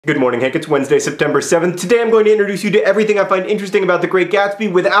Good morning, Hank. It's Wednesday, September 7th. Today I'm going to introduce you to everything I find interesting about The Great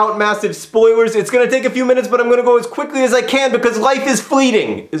Gatsby without massive spoilers. It's going to take a few minutes, but I'm going to go as quickly as I can because life is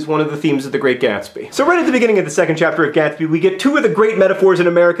fleeting, is one of the themes of The Great Gatsby. So right at the beginning of the second chapter of Gatsby, we get two of the great metaphors in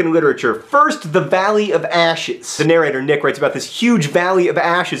American literature. First, the Valley of Ashes. The narrator, Nick, writes about this huge Valley of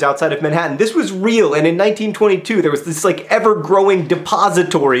Ashes outside of Manhattan. This was real, and in 1922 there was this ever-growing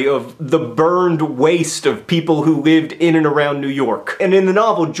depository of the burned waste of people who lived in and around New York. And in the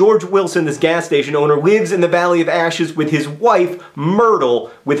novel, George Wilson, this gas station owner, lives in the Valley of Ashes with his wife,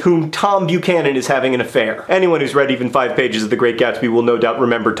 Myrtle, with whom Tom Buchanan is having an affair. Anyone who's read even 5 pages of The Great Gatsby will no doubt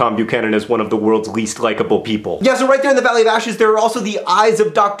remember Tom Buchanan as one of the world's least likable people. Yeah, so right there in the Valley of Ashes, there are also the eyes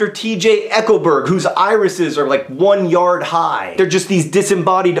of Doctor TJ Eckleburg, whose irises are like 1 yard high. They're just these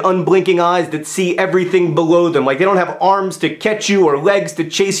disembodied, unblinking eyes that see everything below them. Like, they don't have arms to catch you or legs to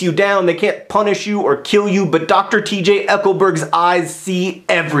chase you down. They can't punish you or kill you, but Doctor TJ Eckleburg's eyes see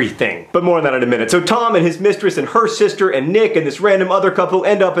everything. But more on that in a minute. So Tom and his mistress and her sister and Nick and this random other couple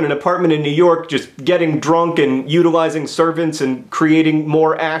end up in an apartment in New York just getting drunk and utilizing servants and creating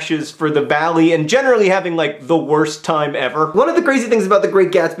more ashes for the valley and generally having like the worst time ever. One of the crazy things about The Great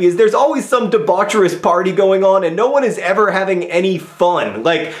Gatsby is there's always some debaucherous party going on and no one is ever having any fun.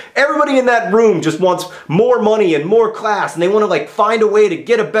 Like, everybody in that room just wants more money and more class and they want to like find a way to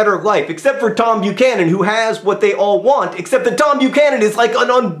get a better life, except for Tom Buchanan, who has what they all want, except that Tom Buchanan is like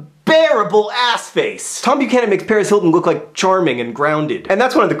an unbearable ass face. Tom Buchanan makes Paris Hilton look like charming and grounded. And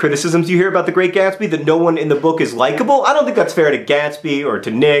that's one of the criticisms you hear about The Great Gatsby, that no one in the book is likable. I don't think that's fair to Gatsby or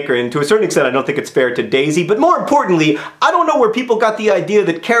to Nick, and to a certain extent I don't think it's fair to Daisy, but more importantly, I don't know where people got the idea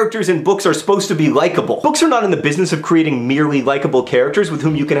that characters in books are supposed to be likable. Books are not in the business of creating merely likable characters with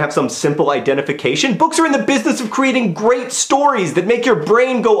whom you can have some simple identification. Books are in the business of creating great stories that make your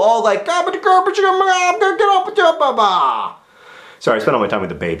brain go all like, sorry, I spent all my time with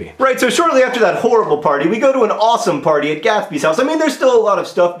the baby. Right, so shortly after that horrible party, we go to an awesome party at Gatsby's house. I mean, there's still a lot of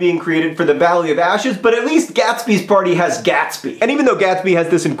stuff being created for the Valley of Ashes, but at least Gatsby's party has Gatsby. And even though Gatsby has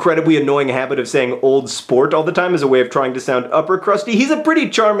this incredibly annoying habit of saying old sport all the time as a way of trying to sound upper crusty, he's a pretty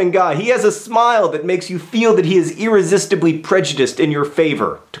charming guy. He has a smile that makes you feel that he is irresistibly prejudiced in your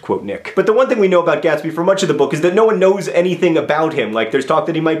favor, to quote Nick. But the one thing we know about Gatsby for much of the book is that no one knows anything about him. Like, there's talk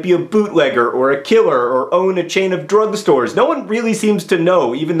that he might be a bootlegger or a killer or own a chain of drugstores. No one really seems to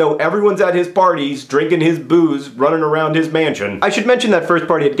know, even though everyone's at his parties, drinking his booze, running around his mansion. I should mention that first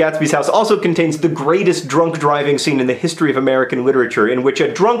party at Gatsby's house also contains the greatest drunk driving scene in the history of American literature, in which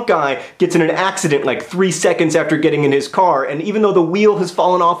a drunk guy gets in an accident like 3 seconds after getting in his car, and even though the wheel has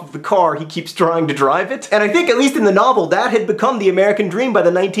fallen off of the car, he keeps trying to drive it. And I think, at least in the novel, that had become the American dream by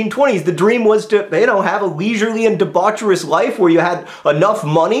the 1920s. The dream was to, you know, have a leisurely and debaucherous life where you had enough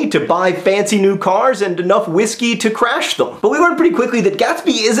money to buy fancy new cars and enough whiskey to crash them. But we learned pretty quickly that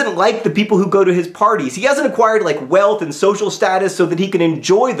Gatsby isn't like the people who go to his parties. He hasn't acquired like wealth and social status so that he can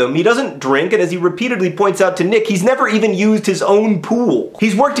enjoy them. He doesn't drink, and as he repeatedly points out to Nick, he's never even used his own pool.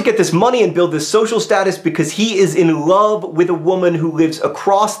 He's worked to get this money and build this social status because he is in love with a woman who lives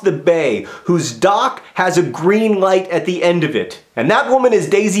across the bay, whose dock has a green light at the end of it. And that woman is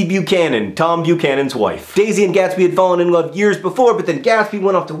Daisy Buchanan, Tom Buchanan's wife. Daisy and Gatsby had fallen in love years before, but then Gatsby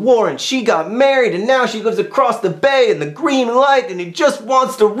went off to war and she got married, and now she lives across the bay in the green light and he just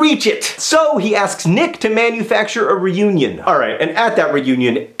wants to reach it. So he asks Nick to manufacture a reunion. Alright, and at that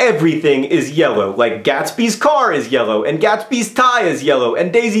reunion, everything is yellow. Like, Gatsby's car is yellow, and Gatsby's tie is yellow,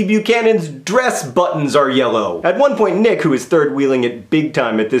 and Daisy Buchanan's dress buttons are yellow. At one point, Nick, who is third-wheeling it big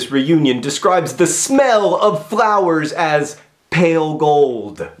time at this reunion, describes the smell of flowers as pale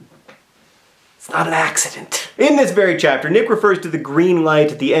gold. It's not an accident. In this very chapter, Nick refers to the green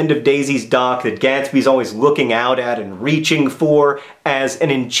light at the end of Daisy's dock that Gatsby's always looking out at and reaching for as an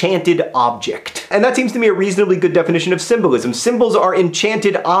enchanted object. And that seems to me a reasonably good definition of symbolism. Symbols are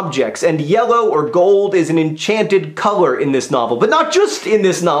enchanted objects, and yellow or gold is an enchanted color in this novel. But not just in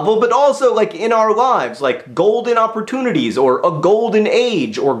this novel, but also like in our lives, like golden opportunities, or a golden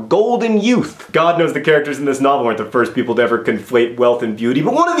age, or golden youth. God knows the characters in this novel aren't the first people to ever conflate wealth and beauty,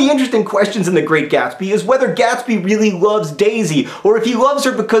 but one of the interesting questions in The Great Gatsby is whether Gatsby really loves Daisy, or if he loves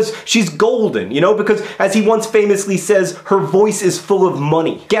her because she's golden, you know, because as he once famously says, her voice is full of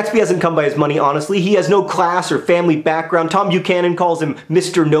money. Gatsby hasn't come by his money, honestly. He has no class or family background. Tom Buchanan calls him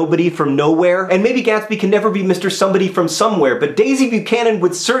Mr. Nobody from nowhere, and maybe Gatsby can never be Mr. Somebody from somewhere, but Daisy Buchanan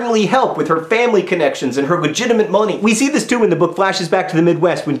would certainly help with her family connections and her legitimate money. We see this too when the book flashes back to the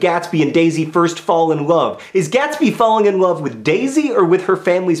Midwest when Gatsby and Daisy first fall in love. Is Gatsby falling in love with Daisy or with her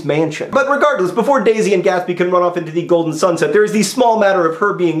family's mansion? But regardless, regardless, before Daisy and Gatsby can run off into the golden sunset, there is the small matter of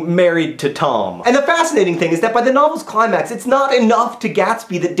her being married to Tom. And the fascinating thing is that by the novel's climax, it's not enough to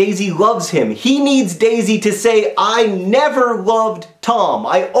Gatsby that Daisy loves him. He needs Daisy to say, I never loved Tom.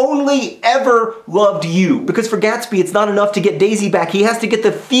 I only ever loved you. Because for Gatsby, it's not enough to get Daisy back. He has to get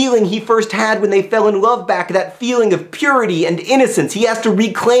the feeling he first had when they fell in love back, that feeling of purity and innocence. He has to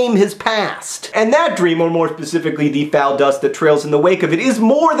reclaim his past. And that dream, or more specifically, the foul dust that trails in the wake of it, is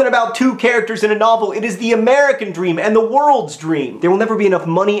more than about two characters in a novel. It is the American dream and the world's dream. There will never be enough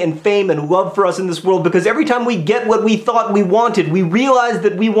money and fame and love for us in this world, because every time we get what we thought we wanted, we realize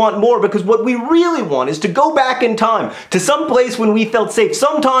that we want more, because what we really want is to go back in time to some place when we felt safe,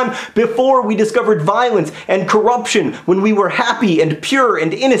 sometime before we discovered violence and corruption, when we were happy and pure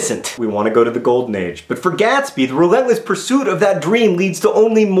and innocent. We want to go to the golden age. But for Gatsby, the relentless pursuit of that dream leads to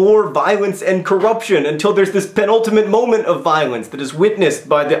only more violence and corruption, until there's this penultimate moment of violence that is witnessed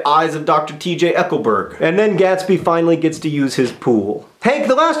by the eyes of Doctor TJ Eckleburg. And then Gatsby finally gets to use his pool. Hank,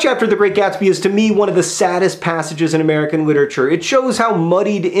 the last chapter of The Great Gatsby is to me one of the saddest passages in American literature. It shows how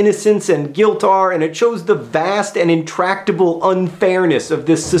muddied innocence and guilt are, and it shows the vast and intractable unfairness of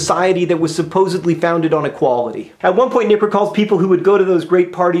this society that was supposedly founded on equality. At one point, Nick recalls people who would go to those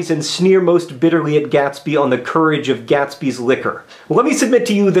great parties and sneer most bitterly at Gatsby on the courage of Gatsby's liquor. Well, let me submit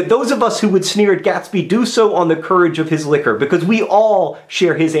to you that those of us who would sneer at Gatsby do so on the courage of his liquor, because we all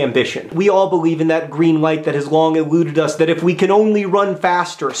share his ambition. We all believe in that green light that has long eluded us, that if we can only run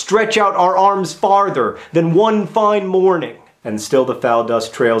faster, stretch out our arms farther, than one fine morning. And still the foul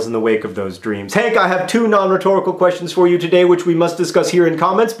dust trails in the wake of those dreams. Hank, I have two non-rhetorical questions for you today, which we must discuss here in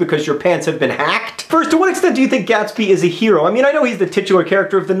comments because your pants have been hacked. First, to what extent do you think Gatsby is a hero? I mean, I know he's the titular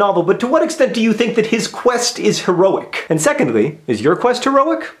character of the novel, but to what extent do you think that his quest is heroic? And secondly, is your quest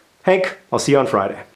heroic? Hank, I'll see you on Friday.